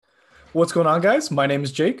What's going on, guys? My name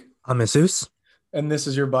is Jake, I'm Jesus. and this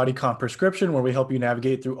is your Body Comp Prescription, where we help you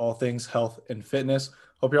navigate through all things health and fitness.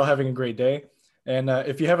 Hope you're all having a great day. And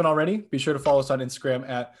if you haven't already, be sure to follow us on Instagram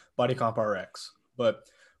at BodyCompRx. But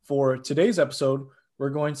for today's episode, we're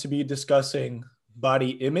going to be discussing body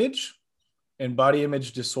image and body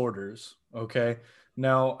image disorders. Okay.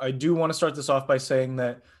 Now, I do want to start this off by saying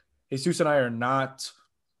that Jesus and I are not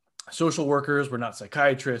social workers, we're not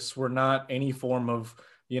psychiatrists, we're not any form of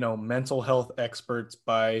mental health experts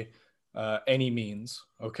by any means.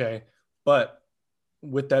 Okay, but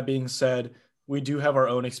with that being said, we do have our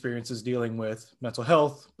own experiences dealing with mental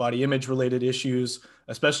health, body image related issues,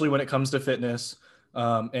 especially when it comes to fitness.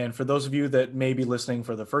 And for those of you that may be listening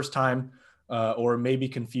for the first time, or may be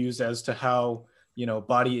confused as to how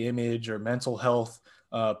body image or mental health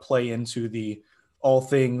play into the all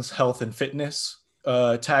things health and fitness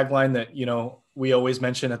tagline that we always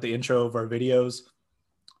mention at the intro of our videos,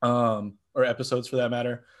 or episodes for that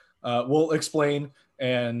matter. We'll explain,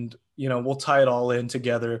 and we'll tie it all in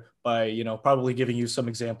together by probably giving you some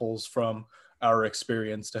examples from our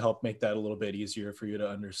experience to help make that a little bit easier for you to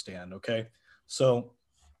understand. Okay, so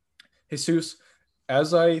Jesus,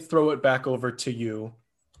 as I throw it back over to you,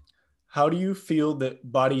 how do you feel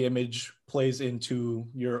that body image plays into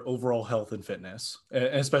your overall health and fitness, and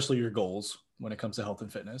especially your goals when it comes to health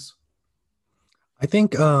and fitness? I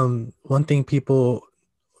think one thing people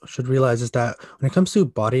should realize is that when it comes to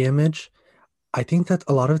body image, I think that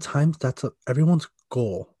a lot of times everyone's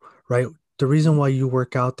goal, right? The reason why you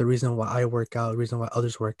work out, the reason why I work out, the reason why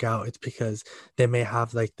others work out, it's because they may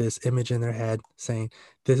have like this image in their head saying,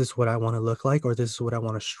 this is what I want to look like, or this is what I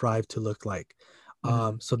want to strive to look like.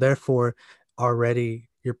 Mm-hmm. So therefore, already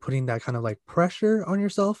you're putting that kind of like pressure on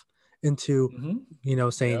yourself into, Mm-hmm.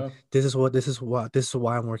 saying, Yeah. this is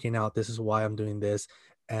why I'm working out, this is why I'm doing this.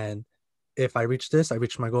 And if I reach this, I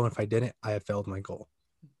reached my goal. And if I didn't, I have failed my goal.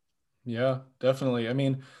 Yeah, definitely. I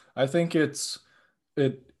mean, I think it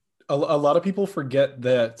a lot of people forget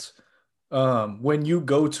that when you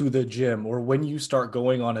go to the gym or when you start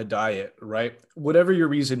going on a diet, right? Whatever your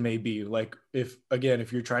reason may be, like if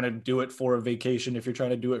you're trying to do it for a vacation, if you're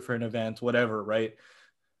trying to do it for an event, whatever, right?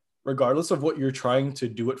 Regardless of what you're trying to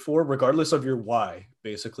do it for, regardless of your why,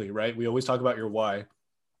 basically, right? We always talk about your why.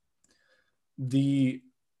 The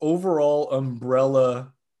overall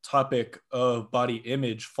umbrella topic of body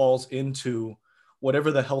image falls into whatever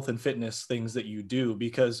the health and fitness things that you do,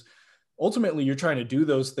 because ultimately you're trying to do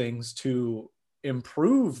those things to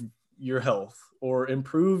improve your health or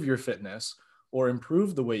improve your fitness or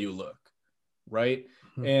improve the way you look, right?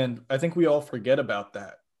 Mhm. And I think we all forget about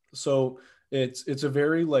that. So it's a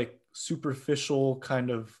very like superficial kind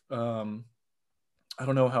of I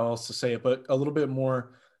don't know how else to say it, but a little bit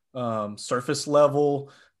more surface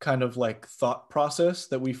level kind of like thought process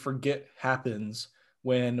that we forget happens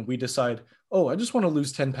when we decide, oh, I just want to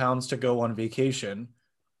lose 10 pounds to go on vacation.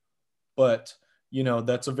 But,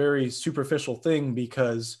 that's a very superficial thing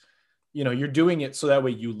because, you're doing it so that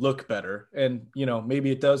way you look better. And,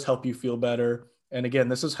 maybe it does help you feel better. And again,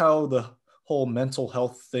 this is how the whole mental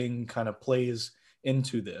health thing kind of plays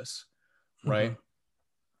into this, Mhm. right?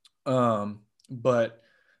 But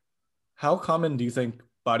how common do you think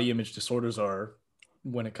body image disorders are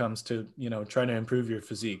when it comes to, trying to improve your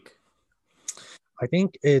physique? I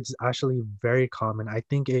think it's actually very common. I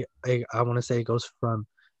think I want to say it goes from,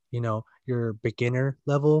 your beginner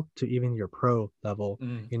level to even your pro level.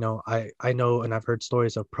 Mm, I know and I've heard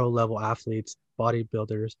stories of pro level athletes,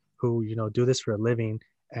 bodybuilders who, do this for a living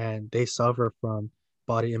and they suffer from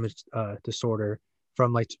body image disorder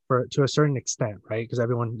from like to a certain extent, right? Because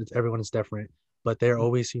everyone is different, but they're mm,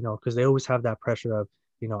 always, because they always have that pressure of,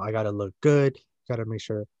 I got to look good, got to make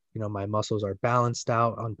sure my muscles are balanced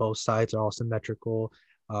out on both sides, are all symmetrical.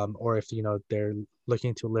 Or if they're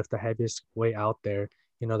looking to lift the heaviest weight out there,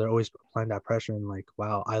 they're always applying that pressure and like,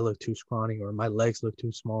 wow, I look too scrawny, or my legs look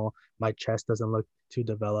too small, my chest doesn't look too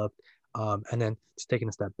developed. And then just taking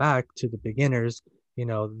a step back to the beginners,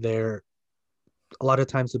 they're a lot of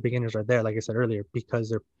times the beginners are there, like I said earlier, because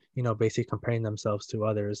they're basically comparing themselves to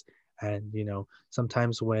others. And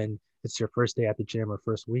sometimes when it's your first day at the gym or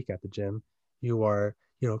first week at the gym, you are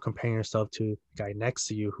comparing yourself to the guy next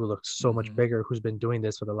to you who looks so much mhm, bigger, who's been doing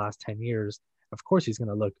this for the last 10 years. Of course he's going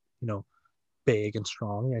to look big and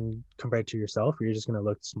strong, and compared to yourself you're just going to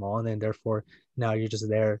look small, and then therefore now you're just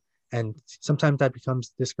there, and sometimes that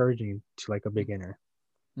becomes discouraging to like a beginner.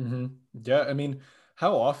 mhm. Yeah, I mean,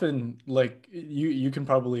 how often, like you can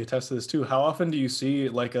probably attest to this too. How often do you see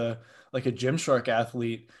like a Gymshark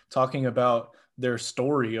athlete talking about their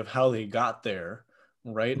story of how they got there,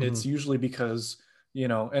 right? Mm-hmm. It's usually because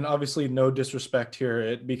and obviously no disrespect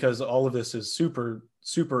here, because all of this is super,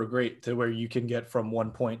 super great to where you can get from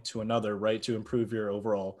one point to another, right? To improve your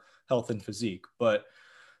overall health and physique. But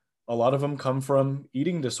a lot of them come from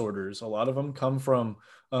eating disorders. A lot of them come from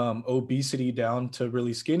obesity down to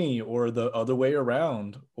really skinny, or the other way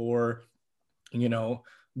around, or you know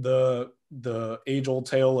the age old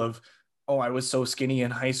tale of, oh, I was so skinny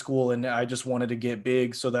in high school and I just wanted to get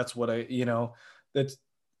big, so that's what that's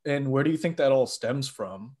and where do you think that all stems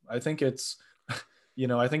from? I think it's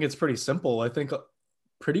I think it's pretty simple. I think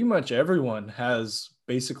pretty much everyone has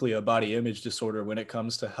basically a body image disorder when it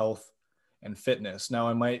comes to health and fitness. Now,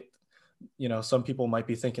 I might, some people might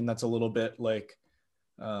be thinking that's a little bit like,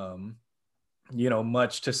 um,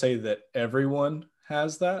 much to say that everyone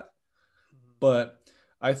has that. But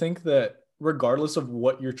I think that regardless of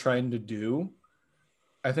what you're trying to do,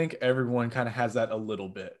 I think everyone kind of has that a little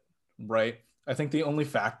bit, right? I think the only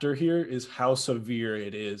factor here is how severe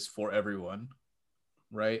it is for everyone,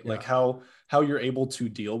 right? Like Yeah. how you're able to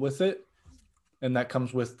deal with it. And that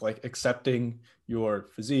comes with like accepting your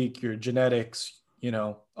physique, your genetics,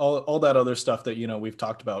 all that other stuff that we've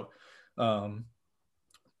talked about um,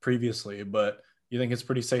 previously. But you think it's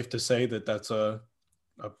pretty safe to say that that's a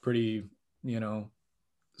pretty you know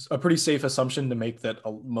a pretty safe assumption to make, that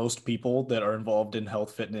most people that are involved in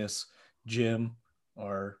health, fitness, gym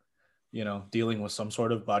are dealing with some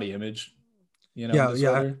sort of body image Yeah, yeah.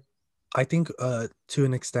 disorder. I think to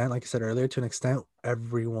an extent, like I said earlier, to an extent,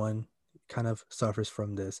 everyone kind of suffers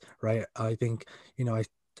from this, right? I think,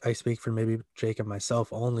 I speak for maybe Jake and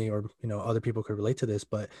myself only, or other people could relate to this,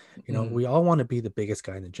 but Mm, we all want to be the biggest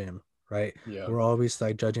guy in the gym, right? yeah. We're always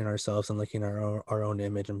like judging ourselves and looking at our own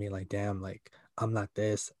image and being like, damn, like I'm not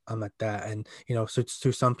this, I'm not that. And so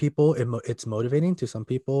to some people it's motivating, to some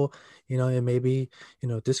people, it may be,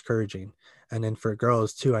 discouraging. And then for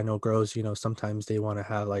girls too, I know girls, sometimes they want to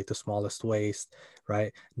have like the smallest waist,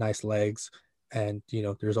 right? Nice legs. And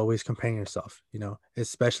there's always comparing yourself,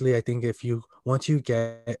 especially I think if you once you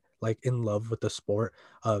get like in love with the sport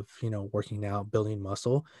of working out, building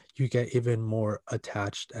muscle, you get even more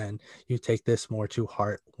attached, and you take this more to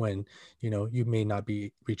heart when you may not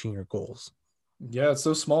be reaching your goals. Yeah, it's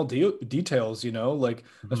those small details, like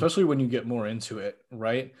Mhm. especially when you get more into it,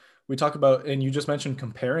 right? We talk about, and you just mentioned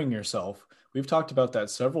comparing yourself. We've talked about that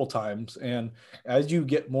several times. And as you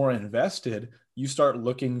get more invested, you start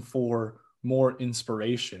looking for more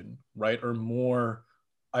inspiration, right? Or more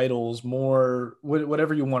idols, more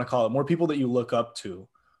whatever you want to call it, more people that you look up to,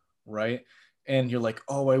 right? And you're like,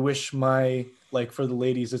 oh, I wish like for the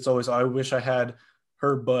ladies, it's always, oh, I wish I had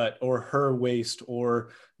her butt or her waist or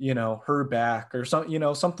her back or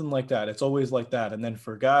something like that. It's always like that. And then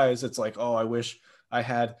for guys, it's like, oh, I wish I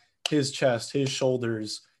had his chest, his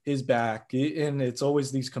shoulders, his back. And it's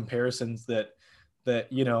always these comparisons that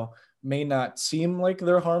may not seem like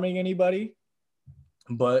they're harming anybody,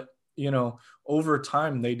 but over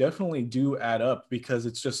time they definitely do add up, because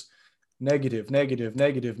it's just negative, negative,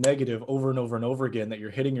 negative, negative over and over and over again that you're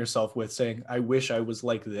hitting yourself with, saying, I wish I was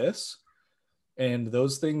like this. And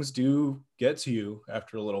those things do get to you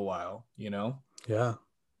after a little while. Yeah.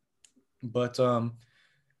 But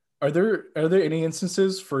are there any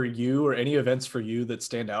instances for you, or any events for you that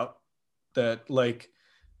stand out, that like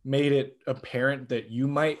made it apparent that you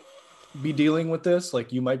might be dealing with this,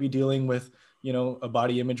 like you might be dealing with a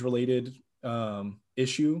body image related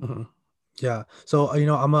issue? Mhm. Yeah. So,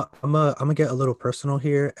 I'm gonna get a little personal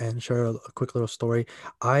here and share a quick little story.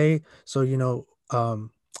 So,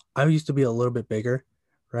 I used to be a little bit bigger,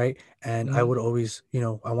 right? And I Mhm. would always,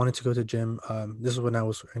 I wanted to go to the gym. This is when I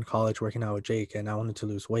was in college working out with Jake, and I wanted to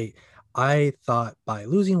lose weight. I thought by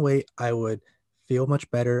losing weight, I would feel much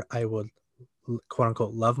better. I would quote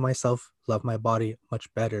unquote love myself, love my body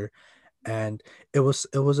much better. And it was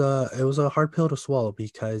a hard pill to swallow,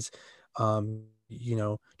 because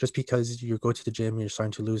just because you go to the gym and you're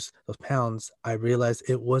starting to lose those pounds, I realized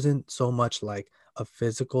it wasn't so much like a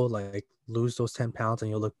physical, like lose those 10 pounds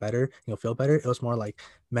and you'll look better, you'll feel better. It was more like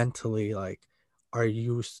mentally, like, are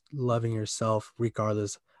you loving yourself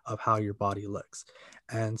regardless of how your body looks?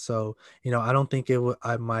 And so, I don't think it would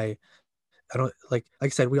I don't like I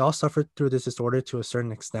said, we all suffered through this disorder to a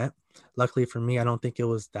certain extent. Luckily for me, I don't think it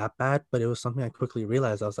was that bad, but it was something I quickly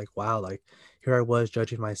realized. I was like, wow, like here I was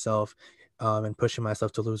judging myself, and pushing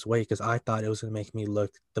myself to lose weight because I thought it was gonna make me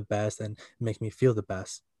look the best and make me feel the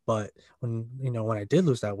best. But when I did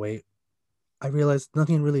lose that weight, I realized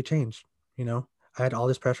nothing really changed. You know, I had all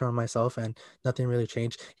this pressure on myself and nothing really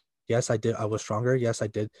changed. Yes, I did. I was stronger. Yes, I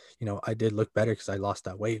did. I did look better because I lost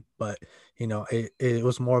that weight. But it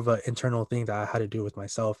was more of an internal thing that I had to do with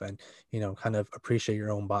myself, and kind of appreciate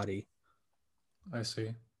your own body. I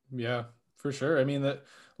see. Yeah, for sure. I mean that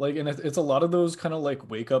like and it's a lot of those kind of like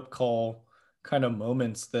wake up call kind of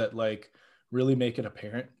moments that like really make it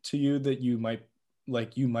apparent to you that you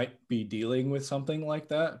might be dealing with something like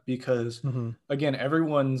that because Mm-hmm. again,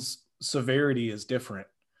 everyone's severity is different,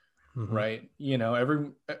 Mm-hmm. right?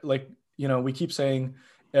 Like, we keep saying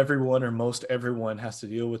everyone or most everyone has to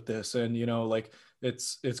deal with this. And, like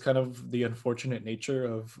it's kind of the unfortunate nature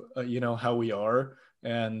of, how we are.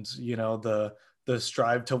 And, the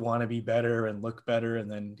strive to want to be better and look better. And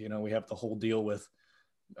then, we have the whole deal with,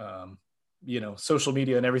 um, social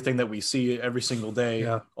media and everything that we see every single day,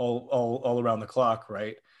 Yeah. all around the clock.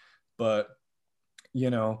 Right. But, you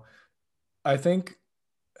know, I think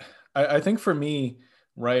I think for me,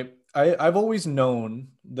 right, I've always known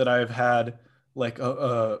that I've had like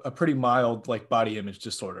a pretty mild like body image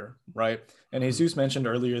disorder, right? And Mm-hmm. Jesus mentioned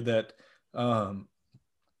earlier that um,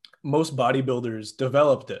 most bodybuilders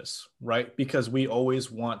develop this, right? Because we always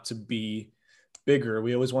want to be bigger.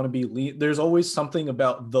 We always want to be lean. There's always something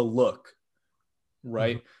about the look, Mm-hmm.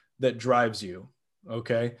 right, that drives you.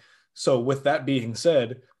 Okay. So with that being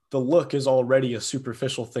said, the look is already a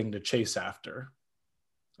superficial thing to chase after.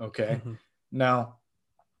 Okay. Mm-hmm. Now,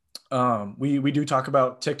 we do talk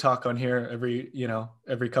about TikTok on here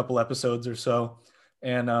every couple episodes or so,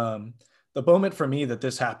 and the moment for me that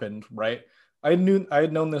this happened, right? I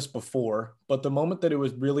had known this before, but the moment that it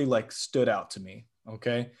was really like stood out to me,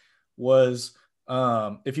 okay, was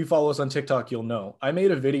if you follow us on TikTok, you'll know I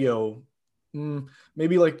made a video,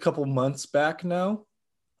 maybe like a couple months back now,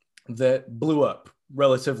 that blew up,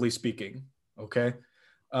 relatively speaking. Okay,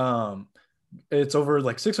 um, it's over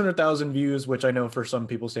like 600,000 views, which I know for some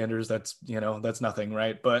people's standards, that's nothing,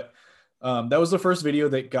 right? But that was the first video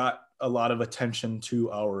that got a lot of attention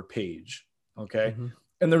to our page. Okay. Mm-hmm.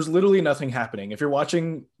 And there's literally nothing happening. If you're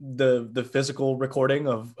watching the physical recording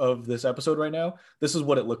of this episode right now, this is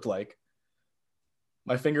what it looked like.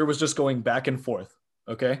 My finger was just going back and forth.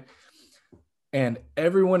 Okay. And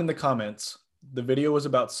everyone in the comments, the video was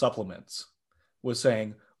about supplements, was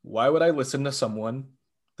saying, why would I listen to someone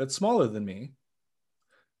that's smaller than me?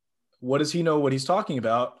 What does he know what he's talking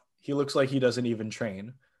about? He looks like he doesn't even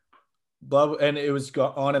train. Blah, and it was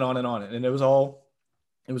on and on and on, and it was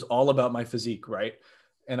all about my physique, right?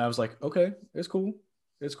 And I was like, okay, it's cool.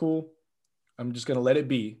 I'm just gonna let it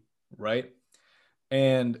be, right?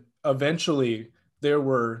 And eventually, there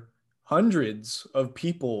were hundreds of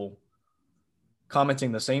people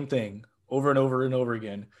commenting the same thing over and over and over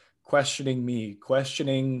again, questioning me,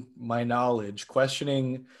 questioning my knowledge,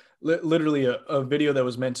 questioning literally a video that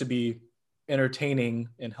was meant to be entertaining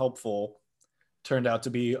and helpful turned out to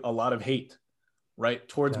be a lot of hate, right,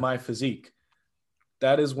 towards Yeah. my physique.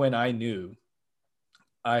 That is when I knew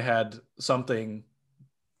I had something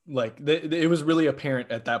like it was really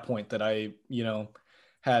apparent at that point that I,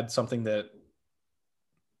 had something that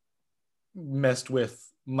messed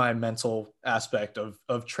with my mental aspect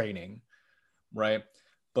of training, right?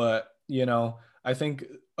 But, I think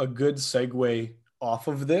a good segue off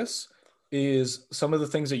of this is some of the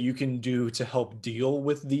things that you can do to help deal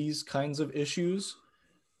with these kinds of issues,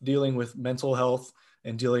 dealing with mental health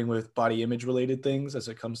and dealing with body image related things as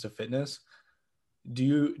it comes to fitness.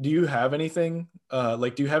 Do you have anything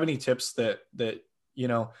like do you have any tips that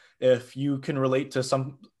if you can relate to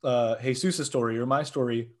some Jesus's story or my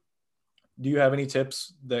story, do you have any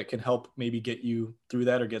tips that can help maybe get you through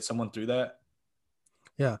that or get someone through that?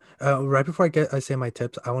 Yeah. Right before I say my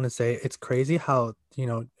tips, I want to say it's crazy how,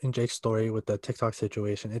 in Jake's story with the TikTok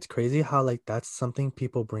situation, it's crazy how like that's something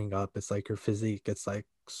people bring up. It's like your physique. It's like,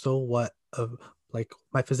 so what of like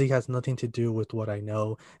my physique has nothing to do with what I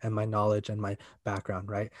know and my knowledge and my background,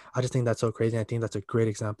 right? I just think that's so crazy. I think that's a great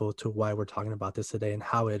example to why we're talking about this today and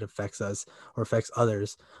how it affects us or affects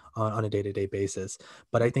others on a day-to-day basis.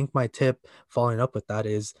 But I think my tip following up with that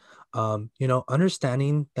is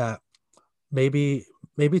understanding that maybe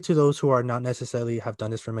to those who are not necessarily have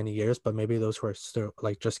done this for many years, but maybe those who are still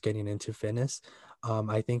like just getting into fitness,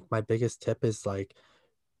 I think my biggest tip is like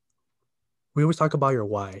we always talk about your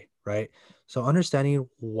why, right? So understanding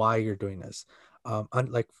why you're doing this.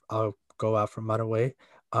 Like I'll go out from my way.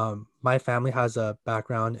 My family has a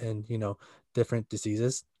background in different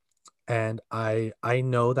diseases, and I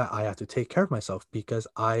know that I have to take care of myself because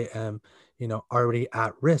I am already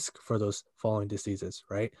at risk for those following diseases,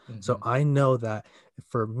 right? So Mm-hmm. I know that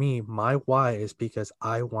for me my why is because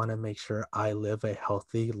I want to make sure I live a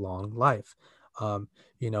healthy long life. um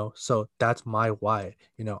so that's my why.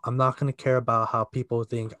 I'm not going to care about how people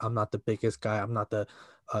think I'm not the biggest guy, I'm not the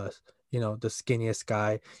uh the skinniest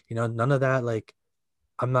guy, none of that. Like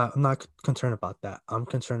I'm not concerned about that. I'm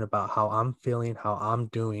concerned about how I'm feeling, how I'm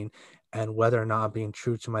doing, and whether or not I'm being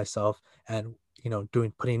true to myself and,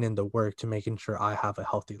 putting in the work to making sure I have a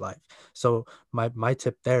healthy life. So my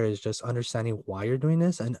tip there is just understanding why you're doing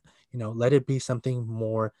this, and, let it be something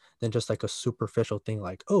more than just like a superficial thing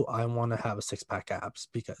like, oh, I want to have a six pack abs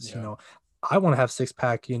because, Yeah. I want to have six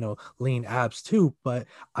pack, lean abs too. But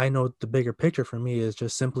I know the bigger picture for me is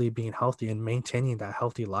just simply being healthy and maintaining that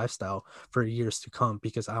healthy lifestyle for years to come,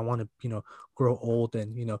 because I want to, grow old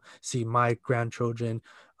and, see my grandchildren,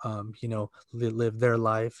 live their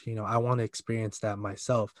life. I want to experience that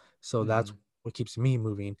myself. So that's Mhm. what keeps me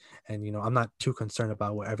moving. And, I'm not too concerned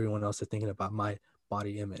about what everyone else is thinking about my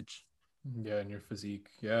body image. Yeah, and your physique.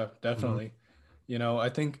 Yeah, Hmm. definitely. I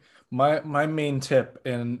think my main tip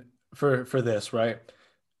and for this, right?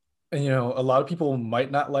 And a lot of people might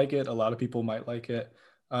not like it, a lot of people might like it.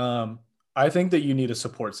 Um, I think that you need a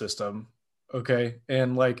support system, okay?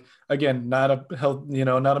 And like again, not a health,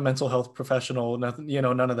 not a mental health professional, nothing,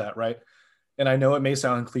 none of that, right? And I know it may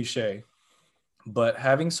sound cliche, but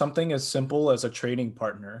having something as simple as a training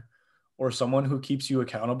partner or someone who keeps you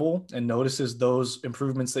accountable and notices those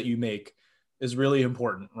improvements that you make is really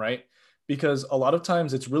important, right? Because a lot of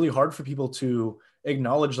times it's really hard for people to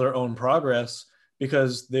acknowledge their own progress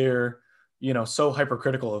because they're, so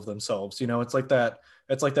hypercritical of themselves. It's like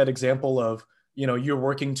that example of, you're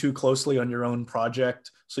working too closely on your own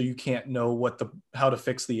project so you can't know how to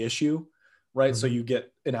fix the issue, right? So Hmm. you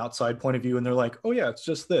get an outside point of view and they're like, oh yeah, it's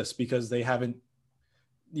just this, because they haven't,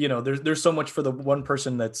 there's so much for the one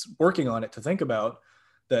person that's working on it to think about,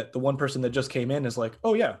 that the one person that just came in is like,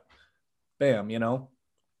 oh yeah, bam,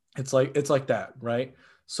 it's like that, right?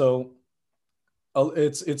 So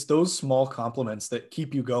it's those small compliments that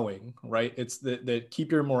keep you going, right? It's that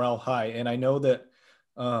keep your morale high. And I know that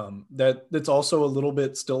that's also a little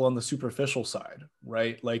bit still on the superficial side,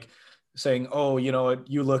 right? Like saying, oh,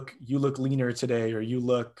 you look leaner today, or you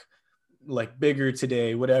look like bigger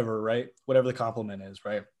today, whatever, right? Whatever the compliment is,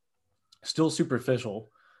 right? Still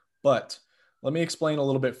superficial. But let me explain a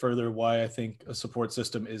little bit further why I think a support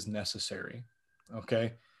system is necessary.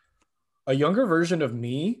 Okay. A younger version of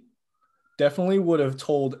me definitely would have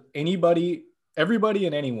told anybody, everybody,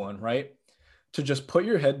 and anyone, right, to just put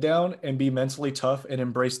your head down and be mentally tough and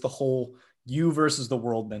embrace the whole you versus the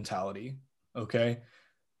world mentality. Okay.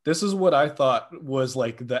 This is what I thought was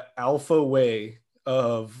like the alpha way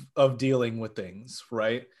of dealing with things,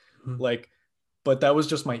 right? Hmm. Like, but that was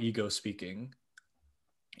just my ego speaking.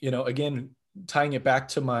 Again, tying it back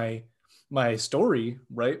to my story,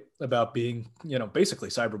 right, about being, basically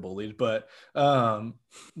cyberbullied, but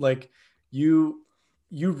like you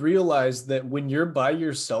you realize that when you're by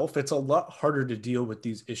yourself, it's a lot harder to deal with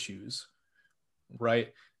these issues,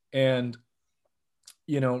 right? And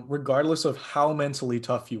regardless of how mentally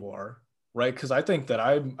tough you are, right? Because I think that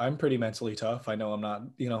I'm pretty mentally tough. I know I'm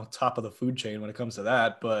not, top of the food chain when it comes to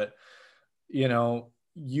that, but you know,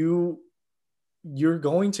 you you're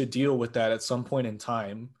going to deal with that at some point in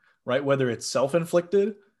time, right? Whether it's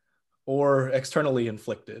self-inflicted or externally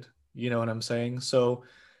inflicted. You know what I'm saying? So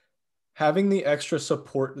having the extra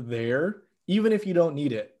support there, even if you don't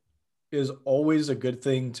need it, is always a good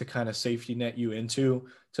thing to kind of safety net you into,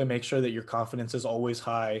 to make sure that your confidence is always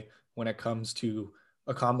high when it comes to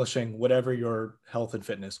accomplishing whatever your health and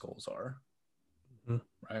fitness goals are, Hmm.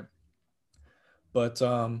 right? But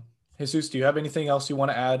Jesus, do you have anything else you want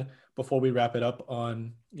to add before we wrap it up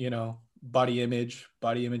on, body image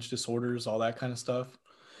disorders, all that kind of stuff?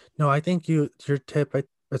 No, I think your tip,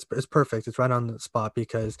 it's perfect. It's right on the spot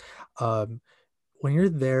because um, when you're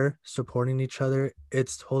there supporting each other,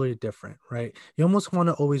 it's totally different, right? You almost want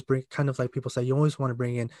to always bring, kind of like people say, you always want to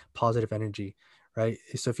bring in positive energy, right?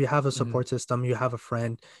 So if you have a Hmm. support system, you have a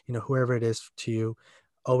friend, whoever it is to you,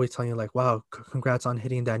 always telling you like, wow, congrats on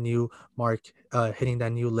hitting that new mark, hitting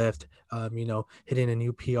that new lift, hitting a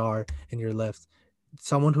new PR in your lift.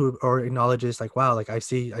 Someone who or acknowledges like, wow, like I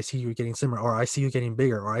see you getting slimmer, or I see you getting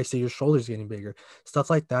bigger, or I see your shoulders getting bigger. Stuff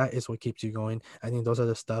like that is what keeps you going. I think those are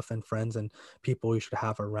the stuff and friends and people you should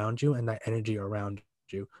have around you, and that energy around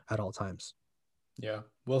you at all times. Yeah,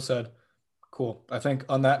 well said. Cool. I think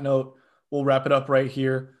on that note, we'll wrap it up right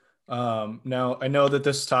here. Now, I know that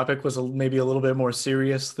this topic was maybe a little bit more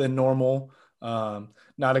serious than normal,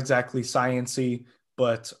 not exactly sciency,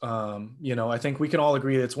 but I think we can all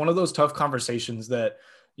agree that it's one of those tough conversations that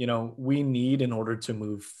we need in order to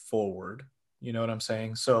move forward. You know what I'm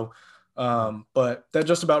saying? So, Mhm. but that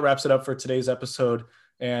just about wraps it up for today's episode,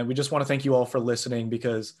 and we just want to thank you all for listening,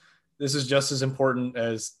 because this is just as important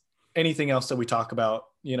as anything else that we talk about,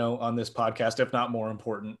 on this podcast, if not more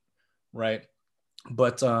important, right?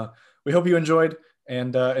 But we hope you enjoyed.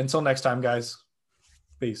 And until next time, guys,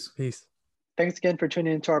 peace. Peace. Thanks again for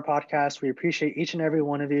tuning into our podcast. We appreciate each and every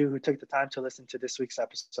one of you who took the time to listen to this week's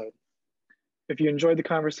episode. If you enjoyed the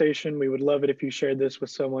conversation, we would love it if you shared this with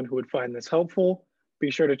someone who would find this helpful.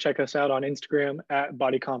 Be sure to check us out on Instagram at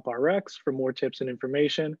BodyCompRx for more tips and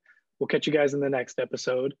information. We'll catch you guys in the next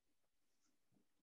episode.